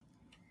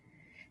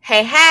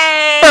Hey,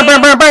 hey!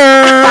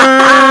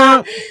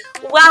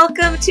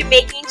 Welcome to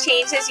Making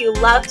Changes You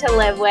Love to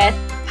Live With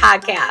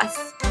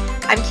podcast.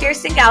 I'm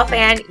Kirsten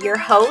Gelfand, your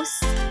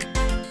host.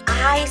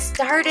 I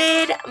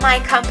started my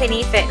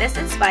company, Fitness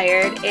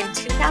Inspired, in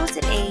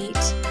 2008.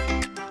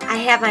 I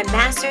have my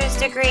master's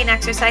degree in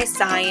exercise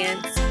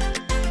science.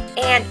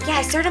 And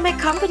I started my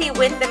company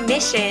with the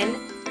mission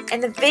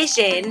and the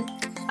vision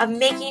of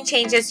making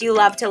changes you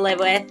love to live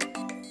with.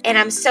 And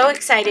I'm so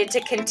excited to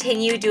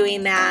continue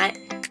doing that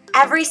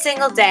every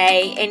single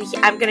day. And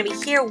I'm going to be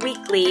here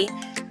weekly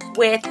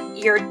with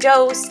your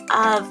dose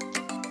of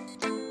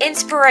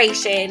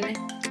inspiration,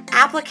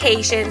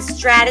 applications,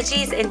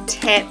 strategies, and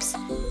tips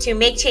to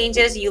make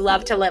changes you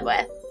love to live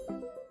with.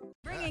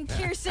 Bringing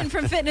Kirsten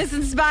from Fitness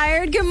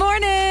Inspired. Good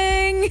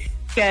morning.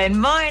 Good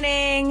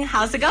morning.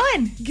 How's it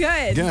going?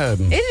 Good. Good.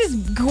 It is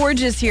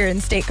gorgeous here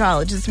in State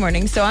College this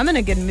morning, so I'm in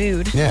a good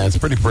mood. Yeah, it's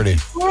pretty.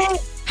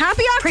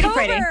 Happy October.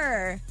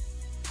 Pretty.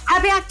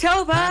 Happy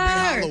October.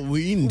 Happy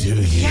Halloween to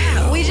you.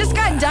 Yeah, we just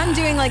got done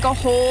doing like a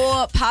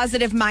whole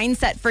positive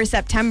mindset for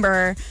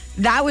September.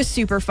 That was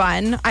super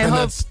fun.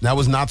 That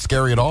was not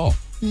scary at all.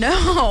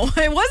 No,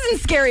 it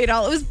wasn't scary at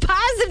all. It was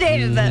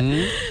positive.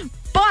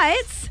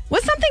 But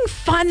what's something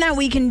fun that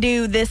we can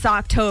do this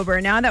October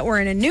now that we're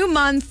in a new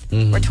month?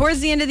 We're towards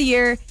the end of the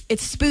year.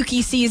 It's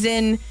spooky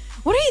season.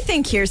 What do you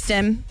think,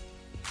 Kirsten?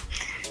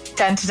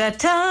 Dun, dun, dun,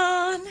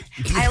 dun.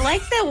 I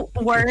like the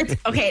word.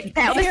 Okay,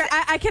 that was. Here,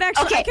 I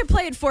can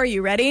play it for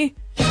you. Ready?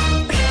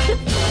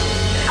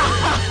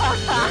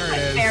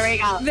 There we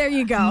go. There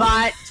you go.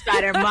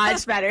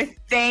 Much better.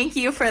 Thank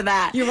you for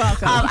that. You're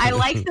welcome. I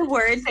like the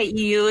words that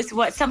you use.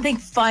 What's something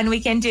fun we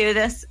can do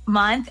this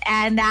month?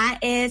 And that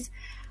is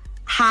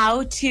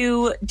how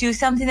to do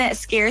something that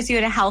scares you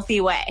in a healthy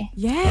way.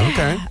 Yeah.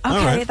 Okay.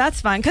 All right. That's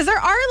fun. Because there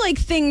are like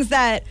things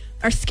that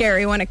are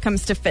scary when it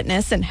comes to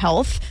fitness and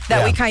health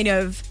that we kind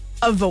of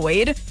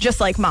avoid, just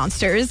like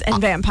monsters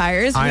and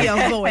vampires. We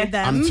avoid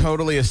them. I'm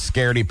totally a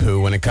scaredy poo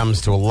when it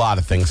comes to a lot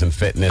of things in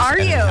fitness Are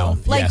and you? in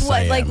health. Like Yes, what?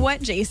 I am. Like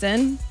what,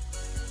 Jason?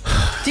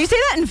 Do you say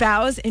that in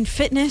vows, in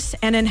fitness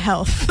and in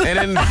health? And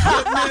in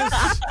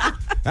fitness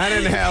and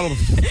in health.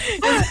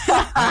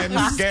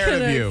 I'm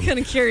scared of you. Kind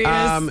of curious.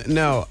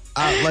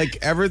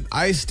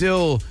 I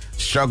still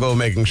struggle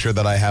making sure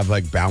that I have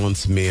like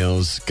balanced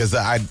meals because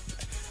I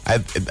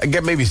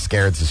get maybe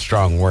scared's a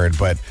strong word,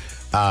 but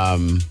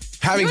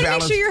having you want to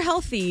balance. make sure you're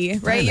healthy,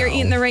 right? I You're know.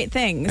 eating the right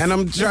things. And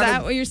I'm Is trying that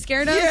to- what you're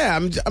scared of? Yeah,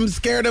 I'm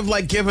scared of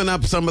like giving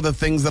up some of the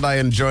things that I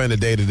enjoy on a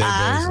day-to-day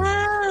basis.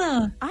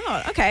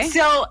 Oh, okay.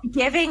 So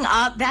giving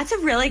up, that's a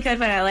really good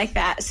one. I like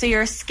that. So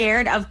you're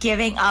scared of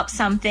giving up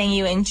something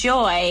you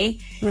enjoy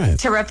Right.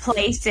 to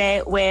replace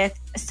it with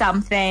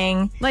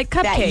something Like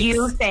that cupcakes.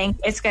 you think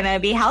is going to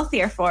be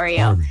healthier for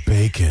you. Or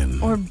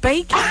bacon. Or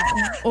bacon.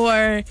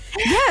 I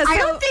I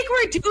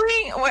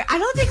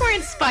don't think we're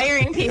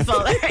inspiring people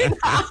right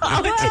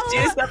now to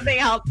do something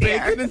healthier.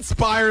 Bacon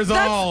inspires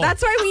all.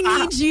 That's why we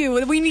need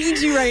you. We need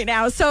you right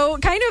now. So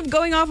kind of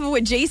going off of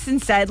what Jason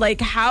said,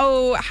 like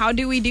how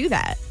do we do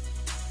that?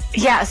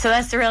 Yeah, so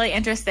that's really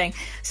interesting.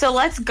 So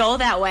let's go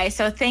that way.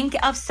 So think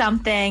of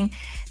something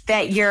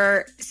that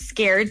you're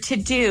scared to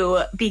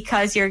do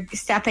because you're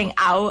stepping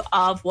out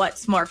of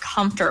what's more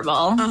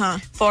comfortable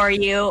for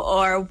you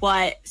or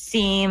what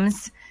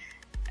seems,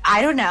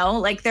 I don't know,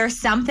 like there's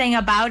something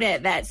about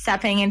it that's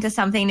stepping into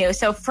something new.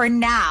 So for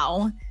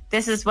now,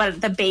 this is what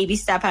the baby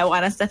step I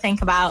want us to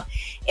think about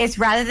is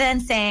rather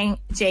than saying,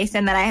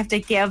 Jason, that I have to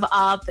give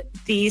up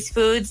these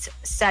foods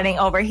sitting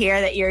over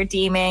here that you're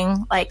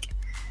deeming like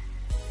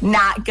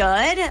not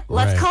good.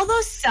 Let's Right. call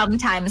those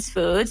sometimes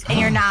foods, and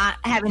you're not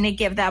having to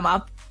give them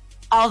up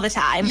all the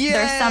time. Yay!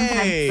 They're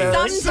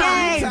sometimes foods.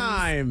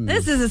 Sometimes.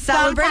 This is a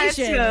Sometimes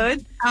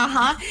celebration. food.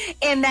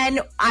 And then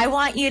I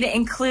want you to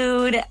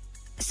include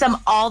some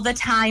all the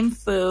time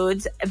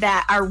foods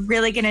that are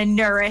really going to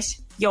nourish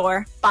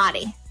your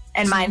body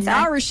and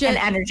mindset Nourish it. and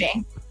energy.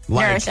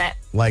 like, Nourish it.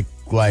 Like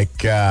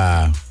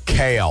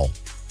kale.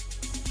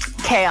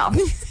 Kale.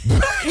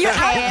 Kale,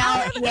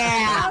 Out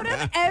yeah.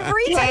 of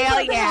every Kale, type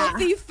of yeah.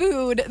 healthy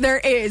food there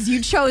is,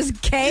 you chose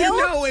kale?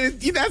 No,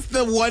 that's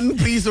the one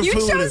piece of You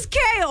food chose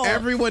kale.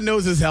 everyone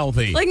knows is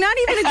healthy. Like not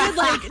even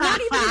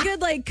a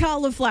good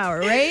cauliflower,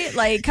 right?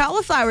 Like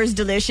cauliflower is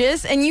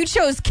delicious, and you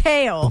chose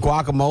kale.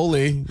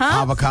 Guacamole,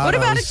 Huh? avocados. What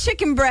about a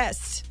chicken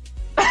breast?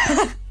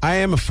 I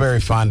am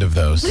very fond of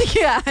those.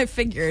 Yeah, I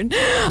figured.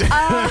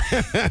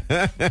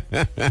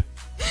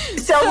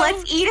 So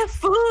let's eat a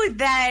food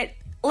that,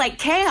 like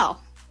kale.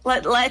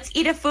 Let's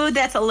eat a food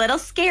that's a little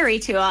scary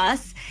to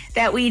us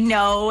that we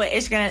know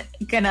is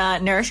gonna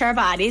nourish our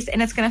bodies,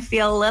 and it's gonna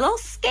feel a little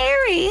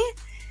scary.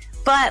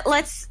 But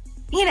let's,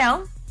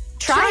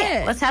 try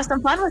it. Let's have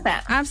some fun with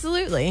it.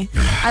 Absolutely.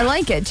 I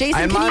like it.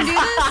 Jason, In can you do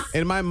this?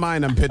 In my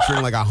mind, I'm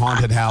picturing like a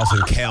haunted house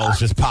and kale's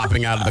just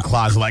popping out of the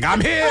closet like, I'm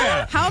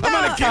here. How I'm going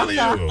about- to kill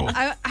you.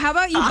 How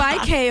about you buy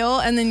kale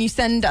and then you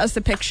send us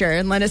a picture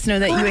and let us know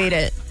that you ate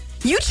it?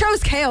 You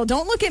chose kale.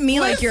 Don't look at me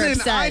like you're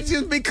upset.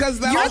 Because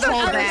that You're was the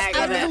all first that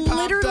out of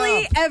popped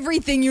literally up.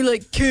 everything. You're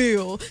like,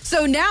 kale.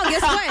 So now,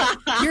 guess what?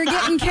 You're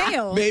getting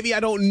kale. Maybe I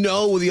don't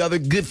know the other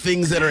good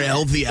things that are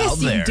healthy out Yes,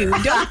 there. you do.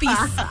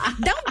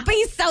 Don't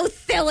be so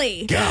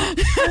silly. Yeah.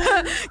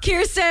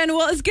 Kirsten,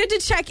 well, it's good to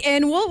check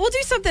in. We'll do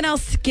something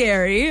else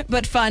scary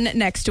but fun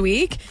next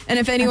week. And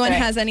if anyone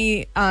has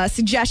any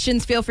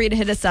suggestions, feel free to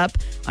hit us up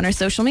on our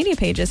social media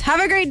pages. Have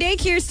a great day,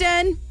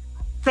 Kirsten.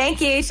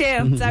 Thank you, too.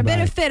 It's our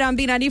benefit on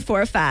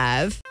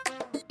B94.5.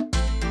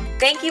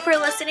 Thank you for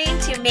listening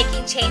to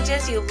Making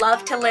Changes You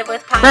Love to Live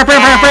With podcast.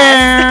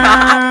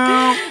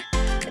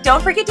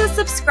 Don't forget to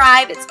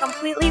subscribe. It's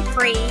completely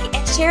free.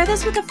 And share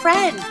this with a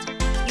friend.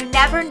 You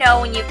never know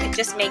when you could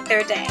just make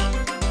their day.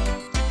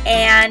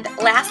 And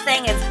last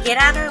thing is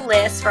get on our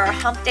list for our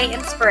Hump Day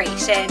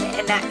inspiration.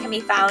 And that can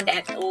be found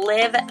at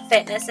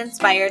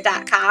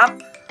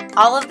livefitnessinspired.com.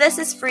 All of this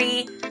is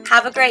free.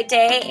 Have a great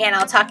day, and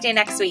I'll talk to you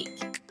next week.